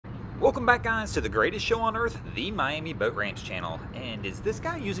Welcome back, guys, to the greatest show on earth, the Miami Boat Ramps channel. And is this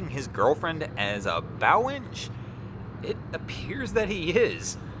guy using his girlfriend as a bow winch? It appears that he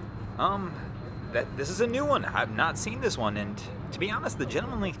is. This is a new one. I've not seen this one, and to be honest, the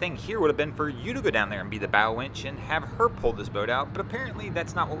gentlemanly thing here would have been for you to go down there and be the bow winch and have her pull this boat out, but apparently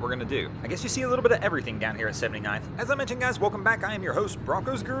that's not what we're going to do. I guess you see a little bit of everything down here at 79th. As I mentioned, guys, welcome back. I am your host,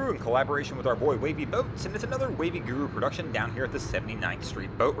 Broncos Guru, in collaboration with our boy Wavy Boats, and it's another Wavy Guru production down here at the 79th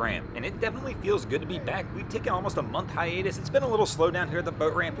Street Boat Ramp. And it definitely feels good to be back. We've taken almost a month hiatus. It's been a little slow down here at the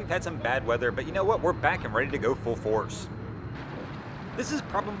boat ramp. We've had some bad weather, but you know what? We're back and ready to go full force. This is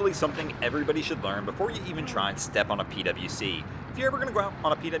probably something everybody should learn before you even try and step on a PWC. If you're ever going to go out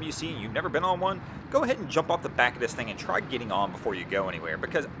on a PWC and you've never been on one, go ahead and jump off the back of this thing and try getting on before you go anywhere,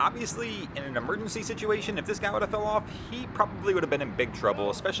 because obviously in an emergency situation, if this guy would have fell off, he probably would have been in big trouble,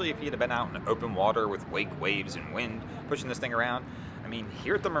 especially if he had been out in open water with wake, waves, and wind pushing this thing around. I mean,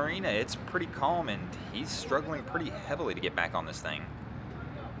 here at the marina, it's pretty calm, and he's struggling pretty heavily to get back on this thing.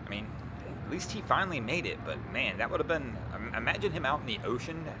 I mean, at least he finally made it, but man, that would have been, imagine him out in the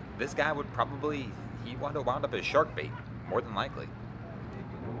ocean. This guy would probably, he would have wound up as shark bait, more than likely.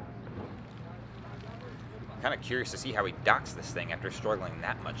 I'm kind of curious to see how he docks this thing after struggling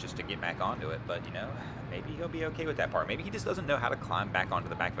that much just to get back onto it, but you know, maybe he'll be okay with that part. Maybe he just doesn't know how to climb back onto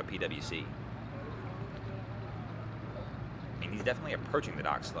the back of a PWC. I mean, he's definitely approaching the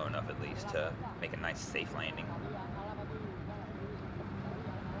dock slow enough at least to make a nice safe landing.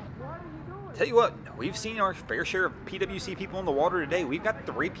 Tell you what, we've seen our fair share of PWC people in the water today. We've got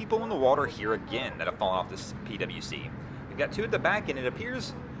 3 people in the water here again that have fallen off this PWC. We've got 2 at the back, and it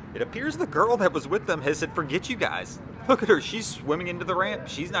appears the girl that was with them has said, forget you guys. Look at her, she's swimming into the ramp.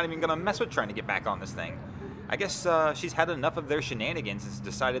 She's not even gonna mess with trying to get back on this thing. I guess she's had enough of their shenanigans and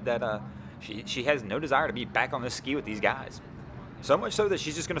decided that she has no desire to be back on this ski with these guys. So much so that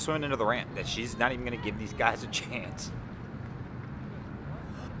she's just gonna swim into the ramp, that she's not even gonna give these guys a chance.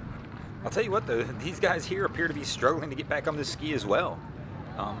 I'll tell you what though, these guys here appear to be struggling to get back on this ski as well.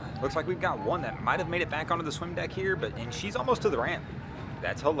 Looks like we've got one that might have made it back onto the swim deck here, and she's almost to the ramp.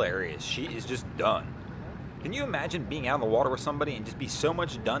 That's hilarious. She is just done. Can you imagine being out in the water with somebody and just be so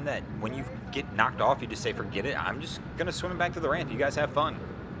much done that when you get knocked off, you just say, forget it, I'm just gonna swim back to the ramp. You guys have fun.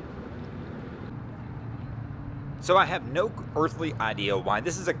 So I have no earthly idea why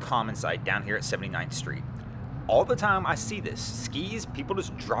this is a common sight down here at 79th Street. All the time I see this. Skis, people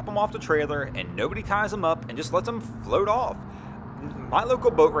just drop them off the trailer and nobody ties them up and just lets them float off. My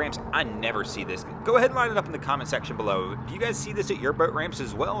local boat ramps, I never see this. Go ahead and line it up in the comment section below. Do you guys see this at your boat ramps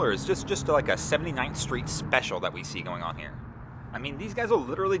as well, or is this just like a 79th Street special that we see going on here? I mean, these guys will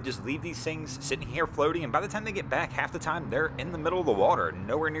literally just leave these things sitting here floating, and by the time they get back, half the time they're in the middle of the water,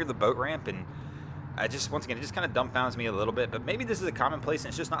 nowhere near the boat ramp, and once again, it just kind of dumbfounds me a little bit, but maybe this is a commonplace and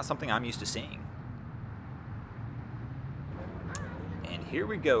it's just not something I'm used to seeing. Here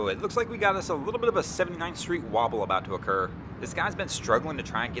we go. It looks like we got us a little bit of a 79th Street wobble about to occur. This guy's been struggling to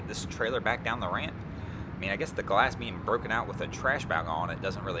try and get this trailer back down the ramp. I mean, I guess the glass being broken out with a trash bag on it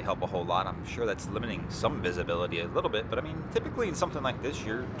doesn't really help a whole lot. I'm sure that's limiting some visibility a little bit, but I mean, typically in something like this,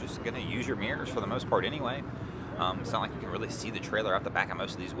 you're just going to use your mirrors for the most part anyway. It's not like you can really see the trailer out the back of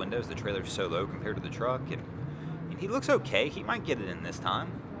most of these windows. The trailer's so low compared to the truck, and he looks okay. He might get it in this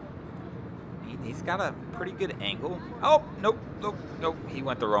time. He's got a pretty good angle. Oh, nope, he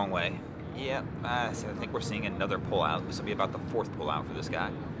went the wrong way. Yeah, so I think we're seeing another pull-out. This will be about the 4th pull-out for this guy.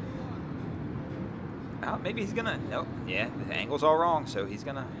 Oh, maybe he's gonna, nope, yeah, the angle's all wrong, so he's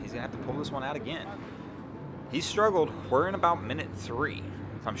gonna have to pull this one out again. He's struggled. We're in about minute 3,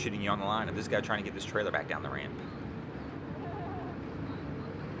 if I'm shooting you on the line, of this guy trying to get this trailer back down the ramp.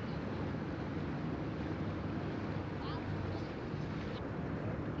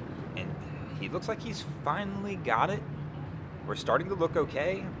 He looks like he's finally got it. We're starting to look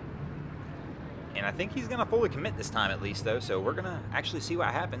okay. And I think he's going to fully commit this time at least, though. So we're going to actually see what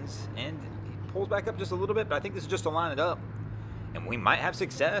happens. And he pulls back up just a little bit, but I think this is just to line it up. And we might have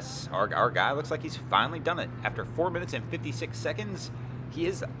success. Our guy looks like he's finally done it. After 4 minutes and 56 seconds, he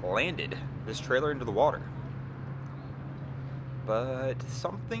has landed this trailer into the water. But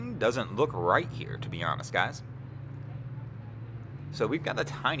something doesn't look right here, to be honest, guys. So we've got a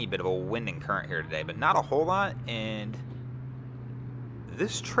tiny bit of a wind and current here today, but not a whole lot, and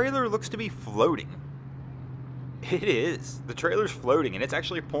this trailer looks to be floating. It is. The trailer's floating, and it's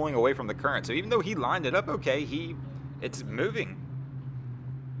actually pulling away from the current. So even though he lined it up okay, it's moving.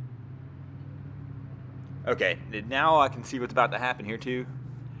 Okay, now I can see what's about to happen here too.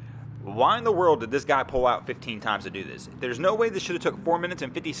 Why in the world did this guy pull out 15 times to do this? There's no way this should have took 4 minutes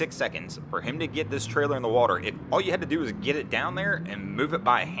and 56 seconds for him to get this trailer in the water if all you had to do was get it down there and move it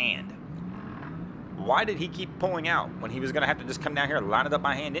by hand. Why did he keep pulling out when he was going to have to just come down here and line it up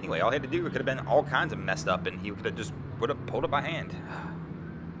by hand anyway? All he had to do, it could have been all kinds of messed up and he could have just would have pulled it by hand.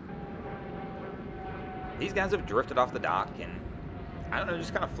 These guys have drifted off the dock and, I don't know,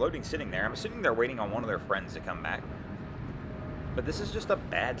 just kind of floating, sitting there. I'm assuming they're waiting on one of their friends to come back. But this is just a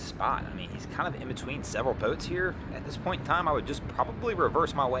bad spot. I mean, he's kind of in between several boats here. At this point in time, I would just probably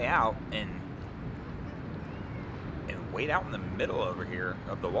reverse my way out and wait out in the middle over here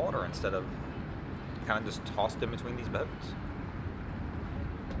of the water instead of kind of just tossed in between these boats.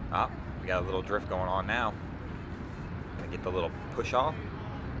 Ah, we got a little drift going on now. Gonna get the little push off.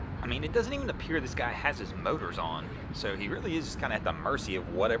 I mean, it doesn't even appear this guy has his motors on, so he really is just kind of at the mercy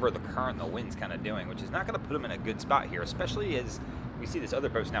of whatever the current and the wind's kind of doing, which is not going to put him in a good spot here, especially as we see this other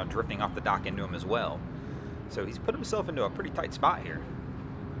boat's now drifting off the dock into him as well. So he's put himself into a pretty tight spot here.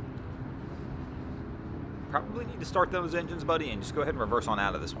 Probably need to start those engines, buddy, and just go ahead and reverse on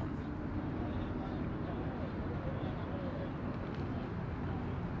out of this one.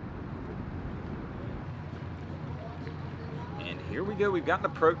 Here we go, we've got an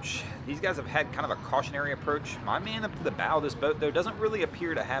approach. These guys have had kind of a cautionary approach. My man up to the bow of this boat, though, doesn't really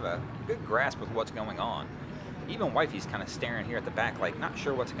appear to have a good grasp of what's going on. Even Wifey's kind of staring here at the back, like, not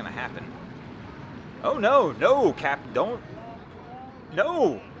sure what's going to happen. Oh, no, no, Cap, don't.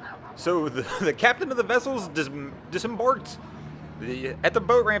 No. So the captain of the vessel's disembarked at the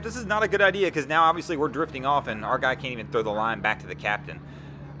boat ramp. This is not a good idea, because now, obviously, we're drifting off, and our guy can't even throw the line back to the captain.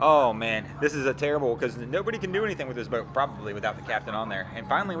 Oh, man, this is a terrible, because nobody can do anything with this boat, probably, without the captain on there. And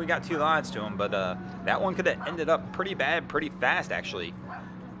finally, we got 2 lines to him, but that one could have ended up pretty bad, pretty fast, actually.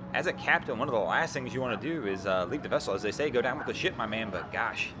 As a captain, one of the last things you want to do is leave the vessel. As they say, go down with the ship, my man, but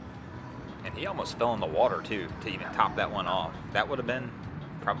gosh. And he almost fell in the water, too, to even top that one off. That would have been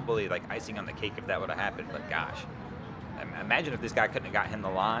probably, like, icing on the cake if that would have happened, but gosh. Imagine if this guy couldn't have got him the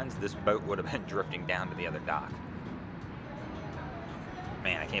lines, this boat would have been drifting down to the other dock.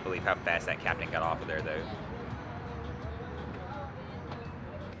 Man, I can't believe how fast that captain got off of there, though.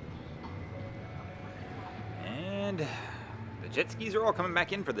 And the jet skis are all coming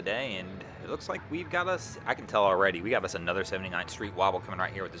back in for the day, and it looks like we've got us, I can tell already, we got us another 79th Street wobble coming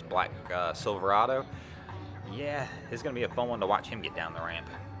right here with this black Silverado. Yeah, it's going to be a fun one to watch him get down the ramp.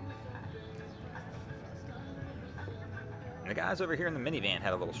 And the guys over here in the minivan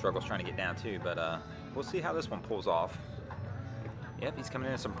had a little struggles trying to get down, too, but we'll see how this one pulls off. Yep, he's coming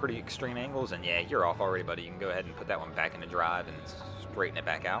in at some pretty extreme angles, and yeah, you're off already, buddy. You can go ahead and put that one back into drive and straighten it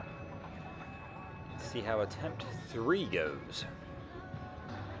back out. Let's see how attempt 3 goes.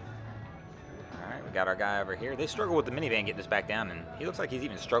 Alright, we got our guy over here. They struggle with the minivan getting this back down, and he looks like he's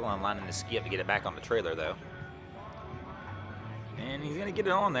even struggling lining the ski up to get it back on the trailer, though. And he's going to get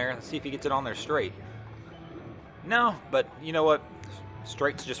it on there. Let's see if he gets it on there straight. No, but you know what?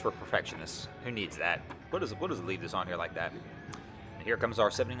 Straight's just for perfectionists. Who needs that? What does it leave this on here like that? Here comes our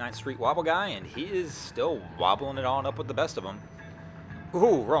 79th Street wobble guy, and he is still wobbling it on up with the best of them.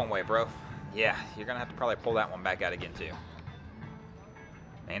 Ooh, wrong way, bro. Yeah, you're going to have to probably pull that one back out again, too.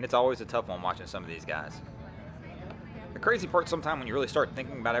 And it's always a tough one watching some of these guys. The crazy part sometimes when you really start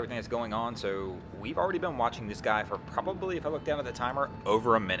thinking about everything that's going on, so we've already been watching this guy for probably, if I look down at the timer,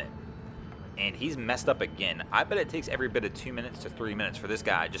 over a minute. And he's messed up again. I bet it takes every bit of 2 minutes to 3 minutes for this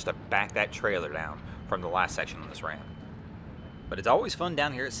guy just to back that trailer down from the last section on this ramp. But it's always fun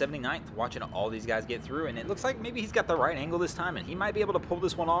down here at 79th watching all these guys get through, and it looks like maybe he's got the right angle this time, and he might be able to pull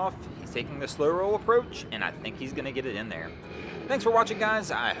this one off. He's taking the slow roll approach, and I think he's going to get it in there. Thanks for watching,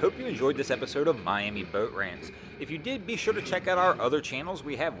 guys. I hope you enjoyed this episode of Miami Boat Ramps. If you did, be sure to check out our other channels.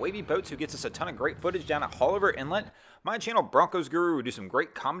 We have Wavy Boats, who gets us a ton of great footage down at Haulover Inlet. My channel, Broncos Guru, we do some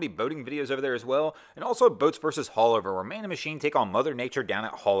great comedy boating videos over there as well. And also Boats vs. Haulover, where man and machine take on Mother Nature down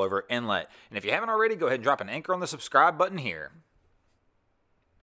at Haulover Inlet. And if you haven't already, go ahead and drop an anchor on the subscribe button here.